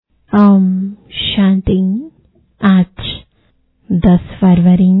ओम शांति। आज 10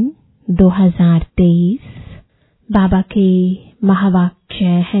 फरवरी 2023 बाबा के महावाक्य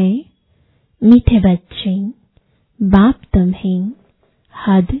है, मीठे बच्चे, बाप तुम्हें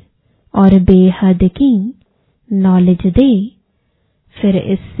हद और बेहद की नॉलेज दे, फिर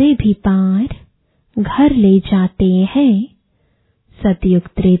इससे भी पार घर ले जाते हैं।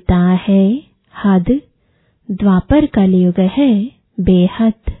 सतयुग त्रेता है हद, द्वापर कलयुग है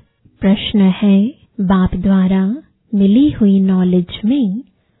बेहद। प्रश्न है, बाप द्वारा मिली हुई नॉलेज में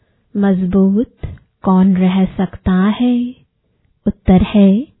मजबूत कौन रह सकता है? उत्तर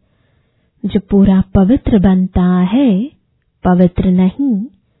है, जो पूरा पवित्र बनता है। पवित्र नहीं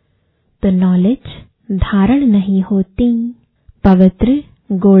तो नॉलेज धारण नहीं होती। पवित्र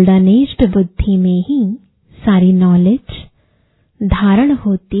गोल्डन एज बुद्धि में ही सारी नॉलेज धारण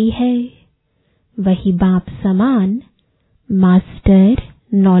होती है। वही बाप समान मास्टर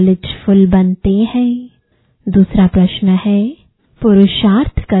नॉलेजफुल बनते हैं। दूसरा प्रश्न है,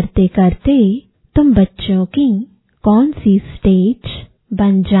 पुरुषार्थ करते करते तुम बच्चों की कौन सी स्टेज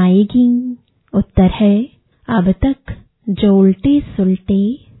बन जाएगी? उत्तर है, अब तक जो उल्टे सुलटे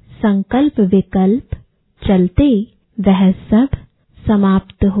संकल्प विकल्प चलते वह सब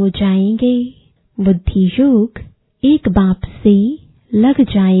समाप्त हो जाएंगे। बुद्धि योग एक बाप से लग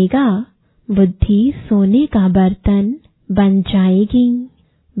जाएगा। बुद्धि सोने का बर्तन बन जाएगी।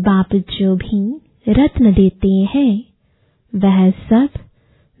 बाप जो भी रत्न देते हैं वह सब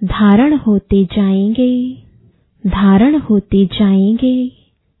धारण होते जाएंगे, धारण होते जाएंगे।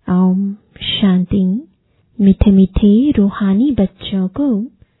 ओम शांति। मीठे मीठे रूहानी बच्चों को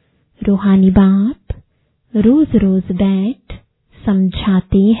रूहानी बाप रोज रोज बैठ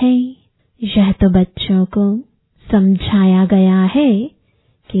समझाते हैं। यह तो बच्चों को समझाया गया है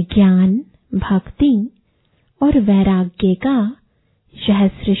कि ज्ञान, भक्ति और वैराग्य का यह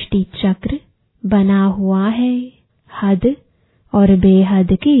सृष्टि चक्र बना हुआ है। हद और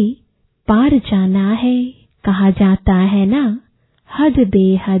बेहद के पार जाना है। कहा जाता है ना, हद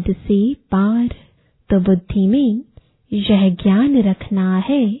बेहद से पार। तो बुद्धि में यह ज्ञान रखना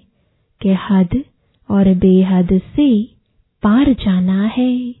है कि हद और बेहद से पार जाना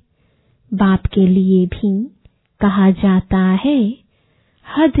है। बाप के लिए भी कहा जाता है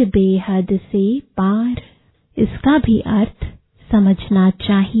हद बेहद से पार। इसका भी अर्थ समझना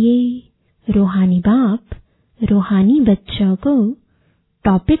चाहिए। रूहानी बाप रूहानी बच्चों को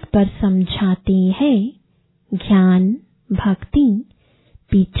टॉपिक पर समझाते हैं। ज्ञान, भक्ति,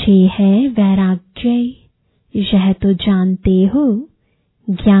 पीछे है वैराग्य। यह तो जानते हो,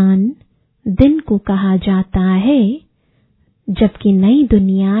 ज्ञान दिन को कहा जाता है, जबकि नई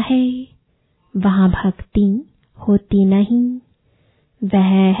दुनिया है वहां भक्ति होती नहीं। वह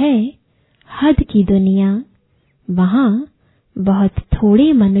है हद की दुनिया। वहां बहुत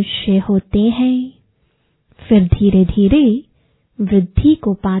थोड़े मनुष्य होते हैं, फिर धीरे धीरे वृद्धि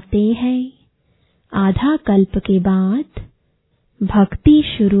को पाते हैं। आधा कल्प के बाद भक्ति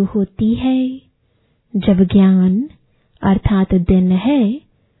शुरू होती है। जब ज्ञान अर्थात दिन है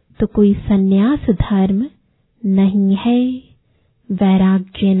तो कोई संन्यास धर्म नहीं है,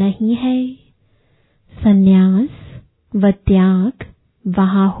 वैराग्य नहीं है। संन्यास व त्याग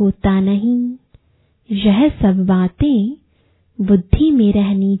वहां होता नहीं। यह सब बातें बुद्धि में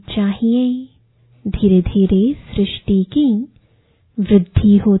रहनी चाहिए। धीरे धीरे सृष्टि की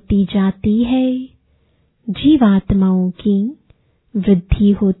वृद्धि होती जाती है। जीवात्माओं की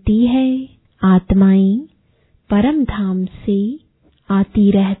वृद्धि होती है। आत्माएं परम धाम से आती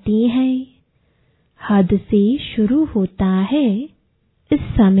रहती हैं। हद से शुरू होता है, इस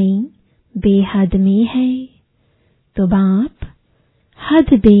समय बेहद में है। तो बाप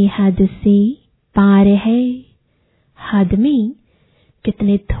हद बेहद से पार है। हद में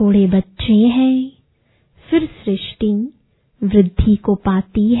कितने थोड़े बच्चे हैं, फिर सृष्टि वृद्धि को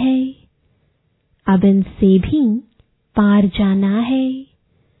पाती है। अब इनसे भी पार जाना है।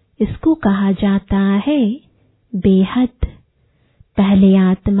 इसको कहा जाता है बेहद। पहले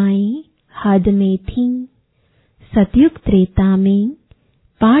आत्माएं हद में थीं। सतयुग त्रेता में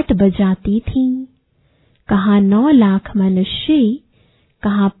पाट बजाती थीं। कहाँ 9 लाख मनुष्य,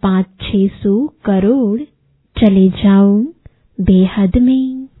 कहाँ 500-600 करोड़। चले जाओ बेहद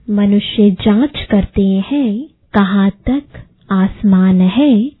में। मनुष्य जांच करते हैं कहाँ तक आसमान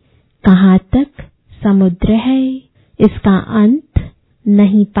है, कहाँ तक समुद्र है। इसका अंत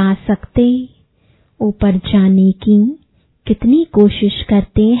नहीं पा सकते। ऊपर जाने की कितनी कोशिश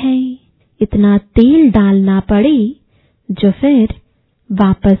करते हैं, इतना तेल डालना पड़े जो फिर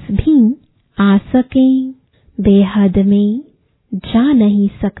वापस भी आ सके। बेहद में जा नहीं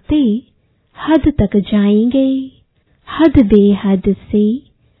सकते, हद तक जाएंगे। हद बेहद से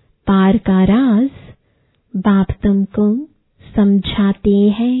पार का राज बाप तुमको समझाते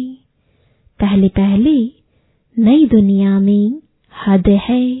हैं। पहले पहले नई दुनिया में हद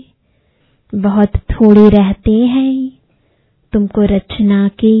है, बहुत थोड़े रहते हैं। तुमको रचना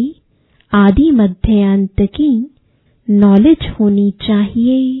के आदि मध्य अंत की नॉलेज होनी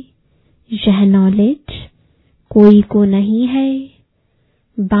चाहिए। यह नॉलेज कोई को नहीं है,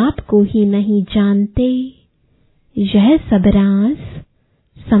 बाप को ही नहीं जानते। यह सब राज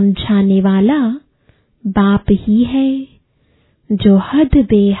समझाने वाला बाप ही है, जो हद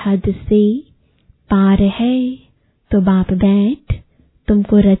बेहद से पार है। तो बाप बैठ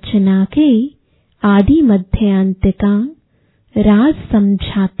तुमको रचना के आदि मध्य अंत का राज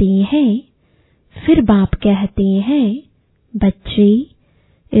समझाते हैं। फिर बाप कहते हैं, बच्चे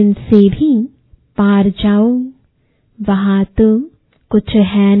इनसे भी पार जाओ। वहां तो कुछ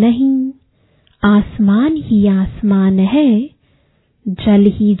है नहीं, आसमान ही आसमान है, जल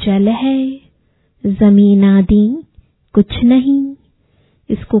ही जल है, जमीन आदि कुछ नहीं।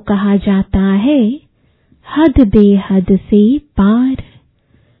 इसको कहा जाता है हद बेहद से पार।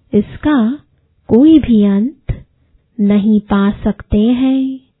 इसका कोई भी अंत नहीं पा सकते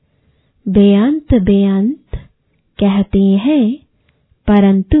हैं। बेअंत बेअंत कहते हैं,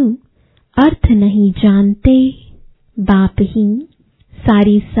 परंतु अर्थ नहीं जानते। बाप ही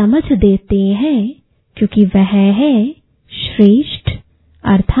सारी समझ देते हैं, क्योंकि वह है श्रेष्ठ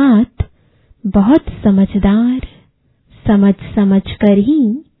अर्थात बहुत समझदार। समझ समझ कर ही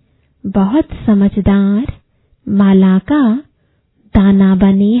बहुत समझदार माला का दाना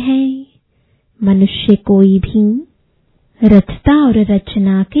बने हैं। मनुष्य कोई भी रचता और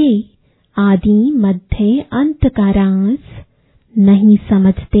रचना के आदि मध्य अंत का राज नहीं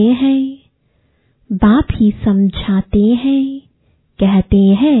समझते हैं। बाप ही समझाते हैं, कहते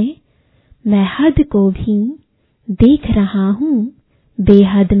हैं, मैं हद को भी देख रहा हूँ,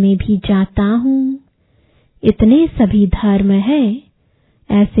 बेहद में भी जाता हूँ। इतने सभी धर्म है,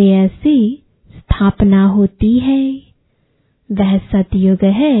 ऐसे ऐसे स्थापना होती है। वह सतयुग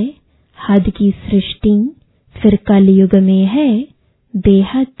है, हद की सृष्टि। फिर कलयुग में है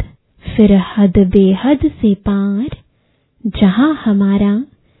बेहद, फिर हद बेहद से पार, जहां हमारा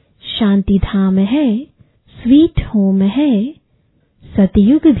शांति धाम है, स्वीट होम है।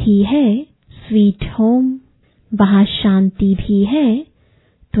 सतयुग भी है स्वीट होम, वहां शांति भी है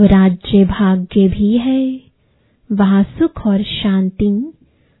तो राज्य भाग्य भी है। वहां सुख और शांति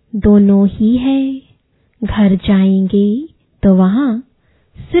दोनों ही है। घर जाएंगे तो वहां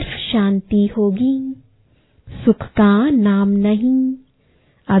सिर्फ शांति होगी, सुख का नाम नहीं।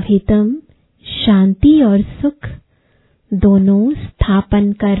 अभी तुम शांति और सुख दोनों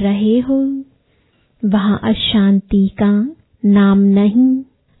स्थापन कर रहे हो, वहां अशांति का नाम नहीं।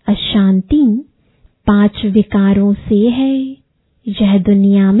 अशांति 5 विकारों से है, यह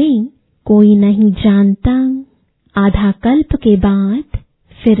दुनिया में कोई नहीं जानता। आधा कल्प के बाद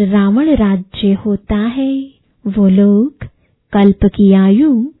फिर रावण राज्य होता है। वो लोग कल्प की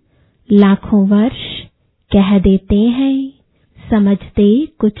आयु लाखों वर्ष कह देते हैं, समझते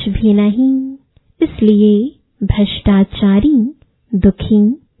कुछ भी नहीं। इसलिए भ्रष्टाचारी दुखी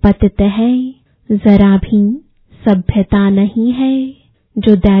पतित है, जरा भी सभ्यता नहीं है।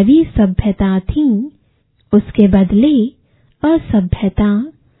 जो दैवी सभ्यता थी, उसके बदले असभ्यता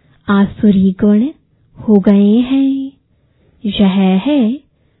आसुरी गुण हो गए हैं। यह है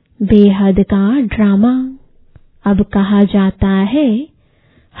बेहद का ड्रामा। अब कहा जाता है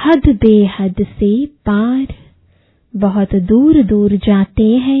हद बेहद से पार, बहुत दूर दूर जाते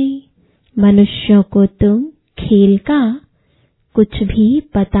हैं। मनुष्यों को तो खेल का कुछ भी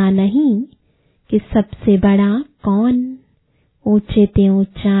पता नहीं कि सबसे बड़ा कौन, ऊंचे ते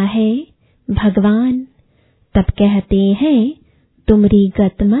ऊंचा है भगवान। तब कहते हैं तुमरी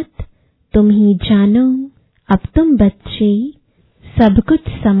गत मत तुम ही जानो। अब तुम बच्चे सब कुछ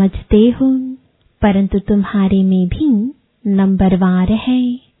समझते हो, परंतु तुम्हारे में भी नंबरवार है।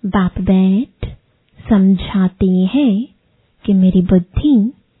 बाप बैठ समझाते हैं कि मेरी बुद्धि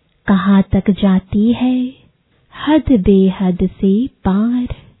कहाँ तक जाती है, हद बेहद से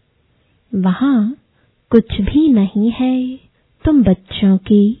पार। वहां कुछ भी नहीं है, तुम बच्चों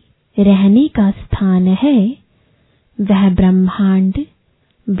के रहने का स्थान है। वह ब्रह्मांड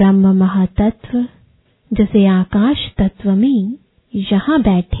ब्रह्म महातत्व, जैसे आकाश तत्व में यहाँ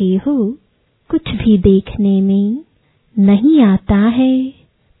बैठे हो, कुछ भी देखने में नहीं आता है,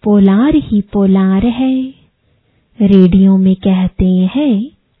 पोलार ही पोलार है। रेडियो में कहते हैं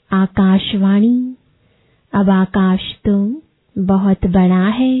आकाशवाणी। अब आकाश तो बहुत बड़ा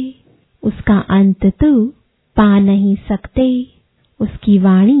है, उसका अंत तो पा नहीं सकते। उसकी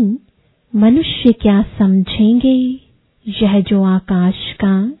वाणी मनुष्य क्या समझेंगे। यह जो आकाश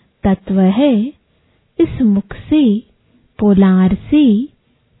का तत्व है। इस मुख से, पोलार से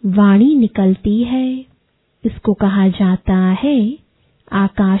वाणी निकलती है। इसको कहा जाता है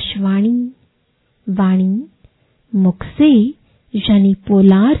आकाशवाणी। वाणी मुख से यानी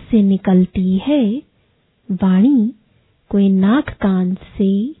पोलार से निकलती है। वाणी कोई नाक कान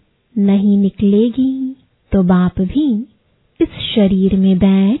से नहीं निकलेगी। तो बाप भी इस शरीर में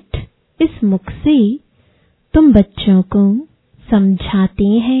बैठ इस मुख से तुम बच्चों को समझाते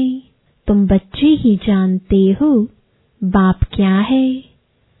हैं। तुम बच्चे ही जानते हो बाप क्या है।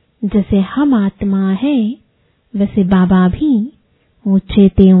 जैसे हम आत्मा है, वैसे बाबा भी ऊंचे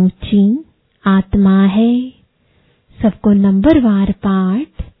ते ऊंची आत्मा है। सबको नंबरवार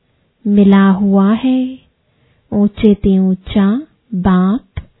पाठ मिला हुआ है। ऊंचे ते ऊंचा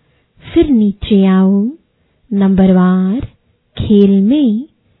बाप, फिर नीचे आओ नंबरवार। खेल में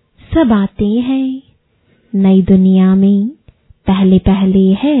सब आते हैं। नई दुनिया में पहले पहले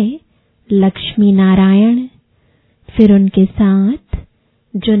है लक्ष्मी नारायण। फिर उनके साथ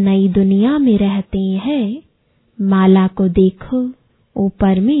जो नई दुनिया में रहते हैं, माला को देखो,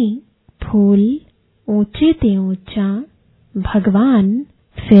 ऊपर में फूल, ऊंचे ते ऊंचा भगवान।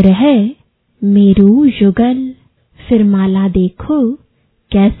 फिर है मेरू युगल। फिर माला देखो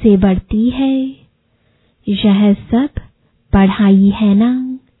कैसे बढ़ती है। यह सब पढ़ाई है ना।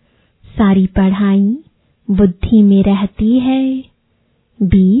 सारी पढ़ाई बुद्धि में रहती है।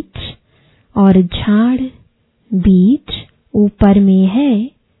 बीज और झाड़। बीज ऊपर में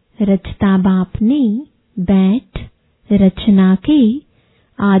है, रचता बाप ने बैठ रचना के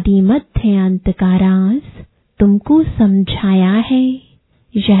आदि मध्य अंत का राज तुमको समझाया है।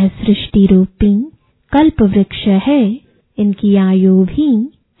 यह सृष्टि रूपी कल्प वृक्ष है। इनकी आयु भी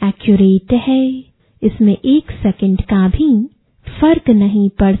एक्यूरेट है। इसमें 1 सेकंड का भी फर्क नहीं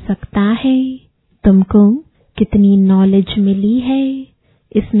पड़ सकता है। तुमको कितनी नॉलेज मिली है।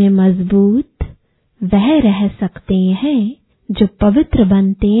 इसमें मजबूत वह रह सकते हैं जो पवित्र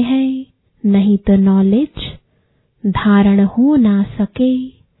बनते हैं, नहीं तो नॉलेज धारण हो ना सके।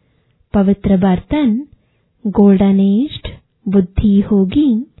 पवित्र बर्तन गोल्डन एज्ड बुद्धि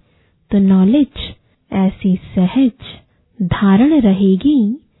होगी तो नॉलेज ऐसी सहज धारण रहेगी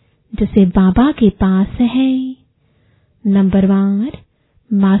जैसे बाबा के पास है। नंबरवार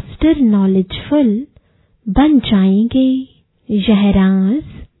मास्टर नॉलेजफुल बन जाएंगे। यह राज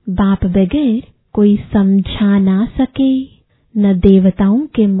बाप बगैर कोई समझा ना सके। न देवताओं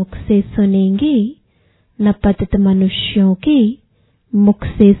के मुख से सुनेंगे, न पतित मनुष्यों के मुख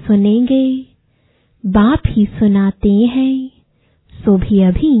से सुनेंगे। बाप ही सुनाते हैं। सो भी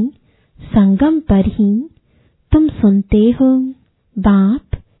अभी संगम पर ही तुम सुनते हो।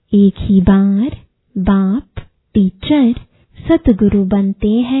 बाप एक ही बार बाप टीचर सतगुरु बनते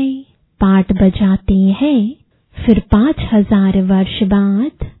हैं, पाठ बजाते हैं। फिर 5000 वर्ष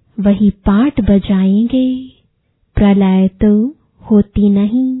बाद वही पाठ बजाएंगे। प्रलय तो होती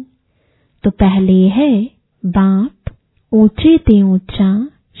नहीं। तो पहले है बाप, ऊंचे ते ऊंचा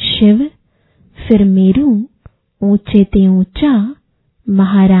शिव। फिर मेरू, ऊंचे ते ऊंचा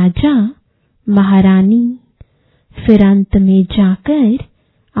महाराजा महारानी। फिर अंत में जाकर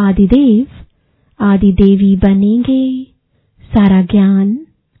आदिदेव आदिदेवी बनेंगे। सारा ज्ञान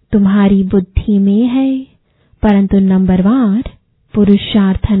तुम्हारी बुद्धि में है, परंतु नंबरवार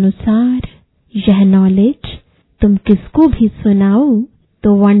पुरुषार्थ अनुसार यह नॉलेज तुम किसको भी सुनाओ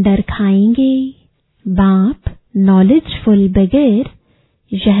तो वंडर खाएंगे। बाप नॉलेजफुल बगैर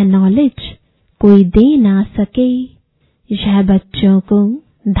यह नॉलेज कोई दे ना सके। यह बच्चों को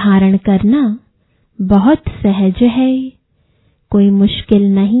धारण करना बहुत सहज है, कोई मुश्किल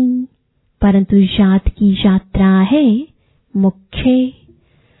नहीं, परंतु याद की यात्रा है मुख्य।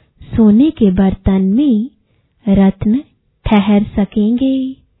 सोने के बर्तन में रत्न ठहर सकेंगे।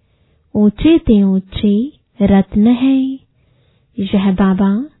 ऊंचे ते ऊंचे रत्न है। यह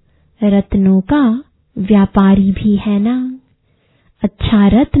बाबा रत्नों का व्यापारी भी है ना। अच्छा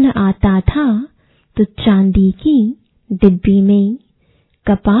रत्न आता था तो चांदी की डिब्बी में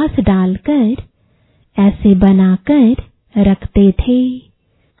कपास डालकर ऐसे बनाकर रखते थे।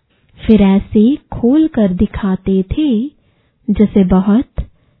 फिर ऐसे खोल कर दिखाते थे जैसे बहुत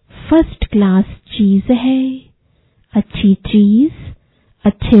फर्स्ट क्लास चीज है। अच्छी चीज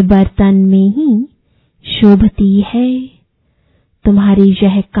अच्छे बर्तन में ही शोभती है। तुम्हारी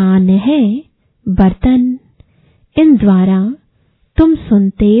यह कान है बर्तन, इन द्वारा तुम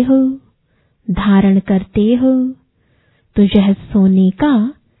सुनते हो, धारण करते हो। तो यह सोने का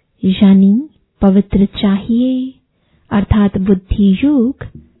यानी पवित्र चाहिए, अर्थात बुद्धि योग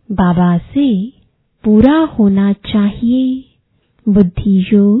बाबा से पूरा होना चाहिए। बुद्धि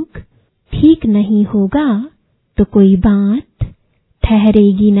योग ठीक नहीं होगा तो कोई बात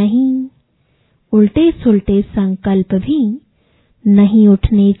ठहरेगी नहीं। उल्टे सुल्टे संकल्प भी नहीं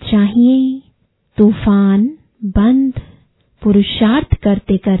उठने चाहिए। तूफान बंद। पुरुषार्थ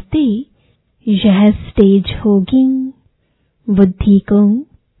करते करते यह स्टेज होगी। बुद्धि को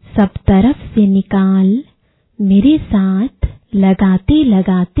सब तरफ से निकाल मेरे साथ लगाते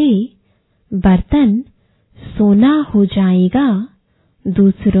लगाते बर्तन सोना हो जाएगा।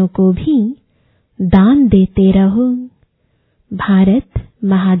 दूसरों को भी दान देते रहो। भारत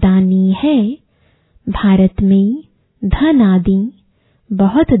महादानी है। भारत में धन आदि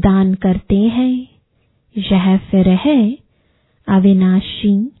बहुत दान करते हैं। यह फिर है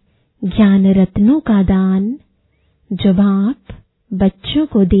अविनाशी ज्ञान रत्नों का दान जो बाप बच्चों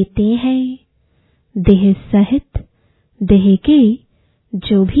को देते हैं। देह सहित देह के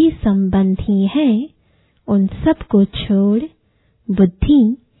जो भी संबंधी हैं उन सब को छोड़ बुद्धि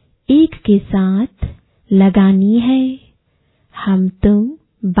एक के साथ लगानी है। हम तो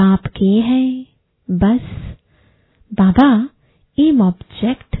बाप के हैं। बस बाबा एम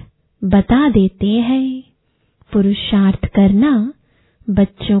ऑब्जेक्ट बता देते हैं। पुरुषार्थ करना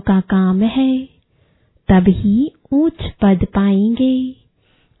बच्चों का काम है, तभी ऊंच पद पाएंगे।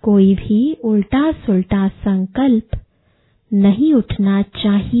 कोई भी उल्टा सुल्टा संकल्प नहीं उठना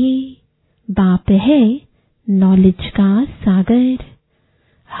चाहिए। बाप है नॉलेज का सागर।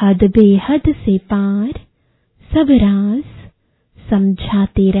 हद बेहद से पार सब राज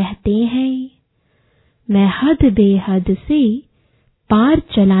समझाते रहते हैं। मैं हद बेहद से पार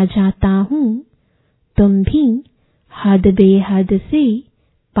चला जाता हूँ। तुम भी हद बेहद से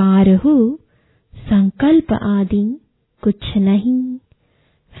पार हो। संकल्प आदि कुछ नहीं,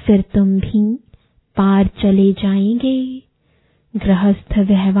 फिर तुम भी पार चले जाएंगे। गृहस्थ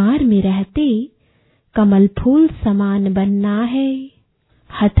व्यवहार में रहते कमल फूल समान बनना है।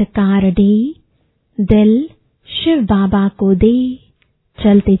 हथकार दे दिल शिव बाबा को दे।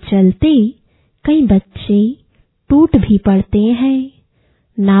 चलते चलते कई बच्चे टूट भी पड़ते हैं,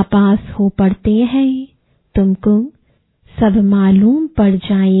 नापास हो पड़ते हैं। तुमको सब मालूम पड़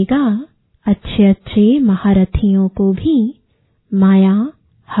जाएगा। अच्छे अच्छे महारथियों को भी माया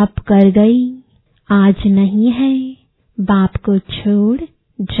हप कर गई। आज नहीं है। बाप को छोड़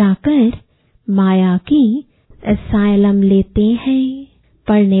जाकर माया की असाइलम लेते हैं।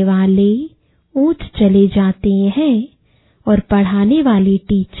 पढ़ने वाले ऊंच चले जाते हैं और पढ़ाने वाली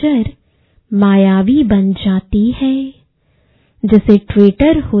टीचर मायावी बन जाती है। जैसे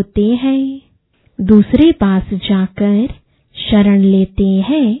ट्रेटर होते हैं, दूसरे पास जाकर शरण लेते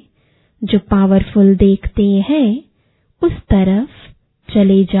हैं। जो पावरफुल देखते हैं उस तरफ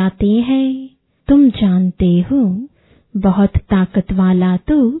चले जाते हैं। तुम जानते हो बहुत ताकत वाला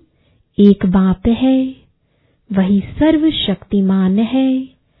तो एक बाप है, वही सर्वशक्तिमान है।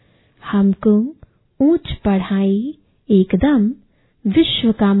 हमको ऊंच पढ़ाई एकदम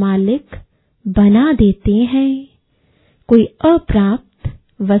विश्व का मालिक बना देते हैं। कोई अप्राप्त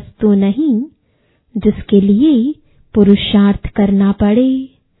वस्तु नहीं जिसके लिए पुरुषार्थ करना पड़े।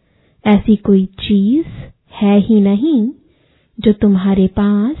 ऐसी कोई चीज है ही नहीं जो तुम्हारे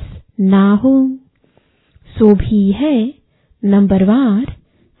पास ना हो। सो भी है नंबरवार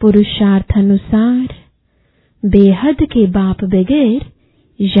पुरुषार्थ अनुसार। बेहद के बाप बगैर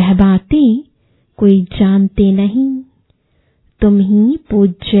यह बातें कोई जानते नहीं। तुम ही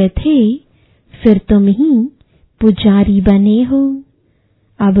पूज्य थे, फिर तुम ही पुजारी बने हो।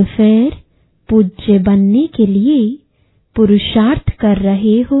 अब फिर पूज्य बनने के लिए पुरुषार्थ कर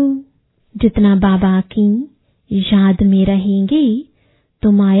रहे हो। जितना बाबा की याद में रहेंगे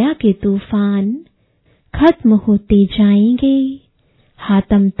तो माया के तूफान खत्म होते जाएंगे।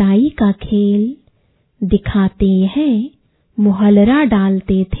 हाथमताई का खेल दिखाते हैं। मुहल्ला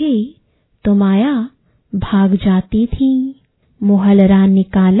डालते थे तो माया भाग जाती थी। मुहल्ला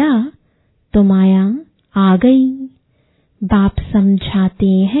निकाला तो माया आ गई। बाप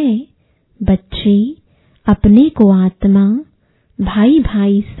समझाते हैं, बच्चे अपने को आत्मा भाई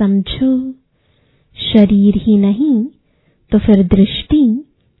भाई समझो। शरीर ही नहीं तो फिर दृष्टि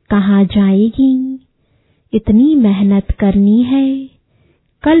कहाँ जाएगी। इतनी मेहनत करनी है।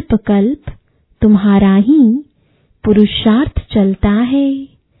 कल्प कल्प तुम्हारा ही पुरुषार्थ चलता है।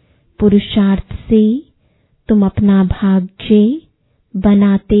 पुरुषार्थ से तुम अपना भाग्य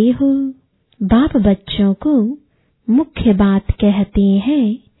बनाते हो। बाप बच्चों को मुख्य बात कहते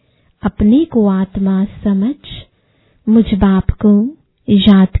हैं, अपने को आत्मा समझ मुझ बाप को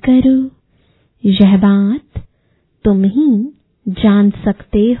याद करो। यह बात तुम ही जान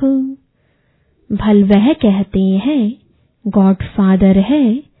सकते हो। भल वह कहते हैं गॉडफादर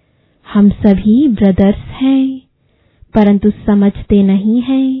है, हम सभी ब्रदर्स हैं, परंतु समझते नहीं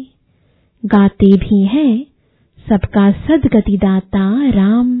हैं। गाते भी हैं, सबका सद्गतिदाता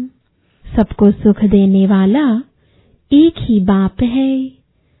राम, सबको सुख देने वाला एक ही बाप है।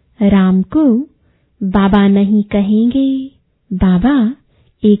 राम को बाबा नहीं कहेंगे, बाबा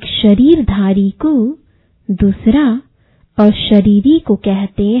एक शरीरधारी को दूसरा अशरीरी को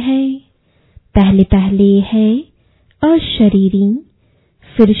कहते हैं। पहले पहले है अशरीरी,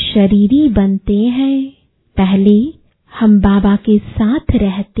 फिर शरीरी बनते हैं। पहले हम बाबा के साथ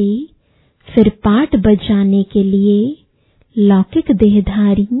रहते, फिर पाठ बजाने के लिए लौकिक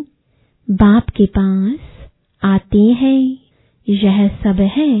देहधारी बाप के पास आते हैं। यह सब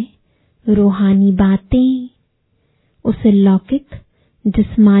है रूहानी बातें। उस लौकिक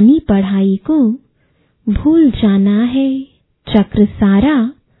जिस्मानी पढ़ाई को भूल जाना है। चक्र सारा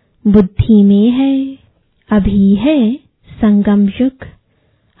बुद्धि में है। अभी है संगम युग।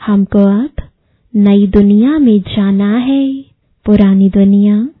 हमको अब नई दुनिया में जाना है। पुरानी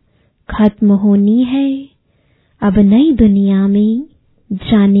दुनिया खत्म होनी है। अब नई दुनिया में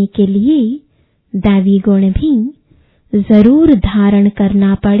जाने के लिए दैवी गुण भी जरूर धारण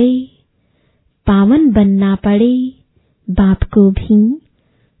करना पड़े, पावन बनना पड़े। बाप को भी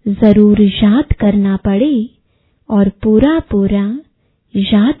जरूर याद करना पड़े और पूरा पूरा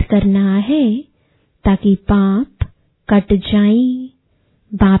याद करना है ताकि पाप कट जाएं।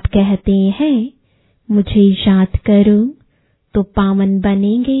 बाप कहते हैं मुझे याद करो तो पावन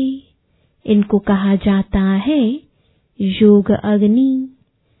बनेंगे। इनको कहा जाता है योग अग्नि।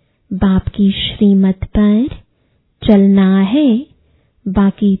 बाप की श्रीमत पर चलना है,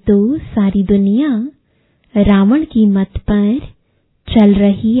 बाकी तो सारी दुनिया रावण की मत पर चल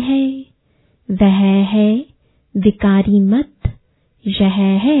रही है। वह है विकारी मत, यह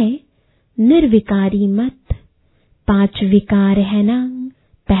है निर्विकारी मत। 5 विकार है ना।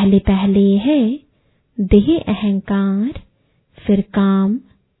 पहले पहले है देह अहंकार, फिर काम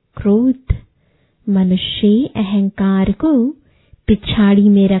क्रोध। मनुष्य अहंकार को पिछाड़ी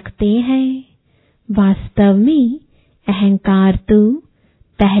में रखते हैं। वास्तव में अहंकार तो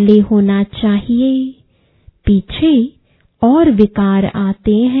पहले होना चाहिए, पीछे और विकार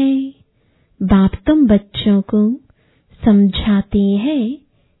आते हैं। बाप तुम बच्चों को समझाते हैं,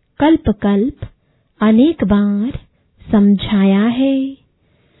 कल्प कल्प अनेक बार समझाया है।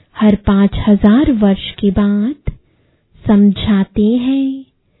 हर 5000 वर्ष के बाद समझाते हैं।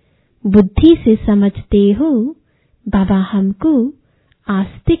 बुद्धि से समझते हो, बाबा हमको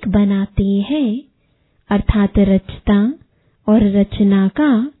आस्तिक बनाते हैं, अर्थात रचता और रचना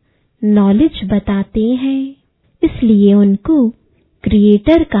का नॉलेज बताते हैं। इसलिए उनको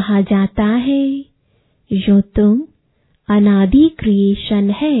क्रिएटर कहा जाता है। जो तो अनादि क्रिएशन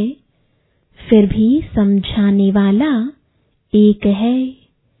है, फिर भी समझाने वाला एक है।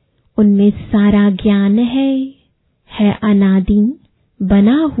 उनमें सारा ज्ञान है अनादि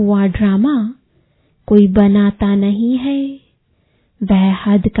बना हुआ ड्रामा कोई बनाता नहीं है। वह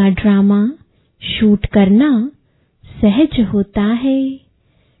हद का ड्रामा शूट करना सहज होता है।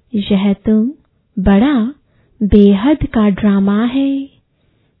 यह तो बड़ा बेहद का ड्रामा है।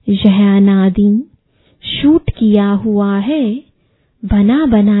 यह अनादि शूट किया हुआ है, बना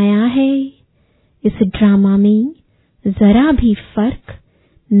बनाया है। इस ड्रामा में जरा भी फर्क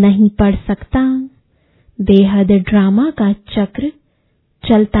नहीं पड़ सकता। बेहद ड्रामा का चक्र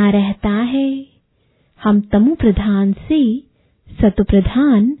चलता रहता है। हम तमु प्रधान से सतु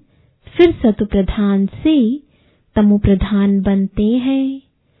प्रधान, फिर सतु प्रधान से तमु प्रधान बनते हैं।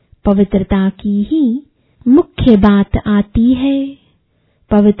 पवित्रता की ही मुख्य बात आती है।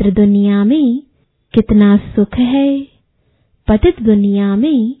 पवित्र दुनिया में कितना सुख है, पतित दुनिया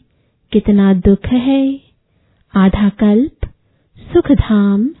में कितना दुख है। आधा कल्प सुख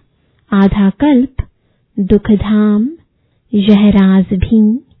धाम, आधा कल्प दुख धाम। यह राज भी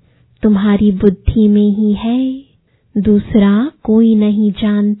तुम्हारी बुद्धि में ही है, दूसरा कोई नहीं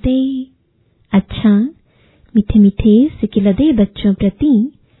जानते। अच्छा, मीठे मीठे सिकिलदे बच्चों प्रति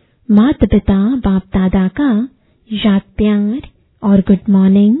माता पिता बाप दादा का याद प्यार और गुड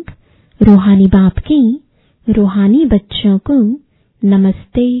मॉर्निंग। रूहानी बाप की रूहानी बच्चों को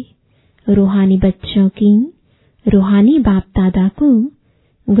नमस्ते। रूहानी बच्चों की रूहानी बाप दादा को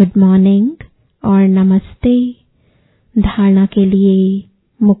गुड मॉर्निंग और नमस्ते। धारणा के लिए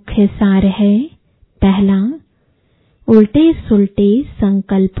मुख्य सार है, पहला, उल्टे सुल्टे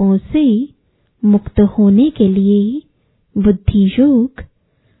संकल्पों से मुक्त होने के लिए बुद्धि योग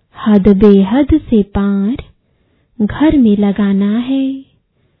हद बेहद से पार घर में लगाना है।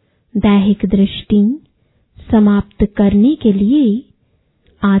 दैहिक दृष्टि समाप्त करने के लिए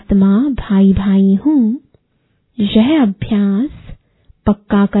आत्मा भाई भाई हूँ, यह अभ्यास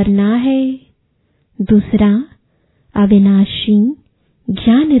पक्का करना है। दूसरा, अविनाशी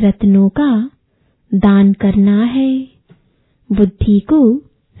ज्ञान रत्नों का दान करना है। बुद्धि को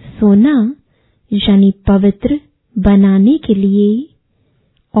सोना यानी पवित्र बनाने के लिए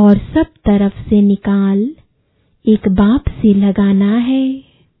और सब तरफ से निकाल एक बाप से लगाना है।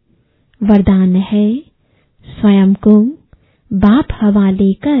 वरदान है स्वयं को बाप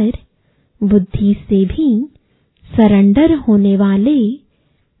हवाले कर बुद्धि से भी सरेंडर होने वाले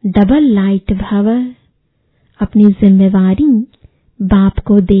डबल लाइट भव। अपनी जिम्मेवारी बाप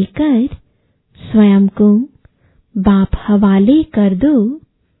को देकर स्वयं को बाप हवाले कर दो,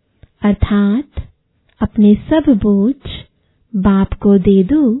 अर्थात अपने सब बोझ बाप को दे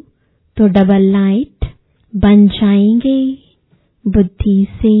दो तो डबल लाइट बन जाएंगे। बुद्धि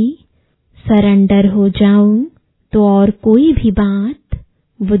से सरेंडर हो जाओ तो और कोई भी बात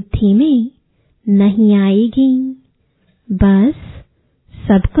बुद्धि में नहीं आएगी। बस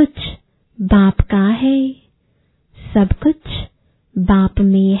सब कुछ बाप का है, सब कुछ बाप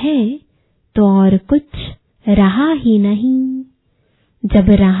में है तो और कुछ रहा ही नहीं। जब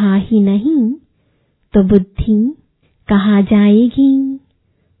रहा ही नहीं तो बुद्धि कहाँ जाएगी।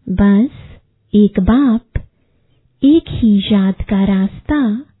 बस एक बाप, एक ही याद का रास्ता।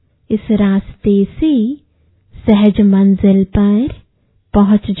 इस रास्ते से सहज मंजिल पर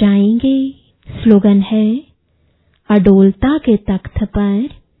पहुंच जाएंगे। स्लोगन है अडोलता के तख्त पर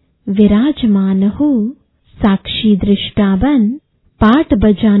विराजमान हो, साक्षी दृष्टा बन, पाठ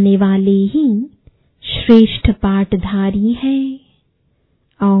बजाने वाले ही श्रेष्ठ पाठधारी हैं।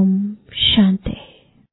 ओम शांति।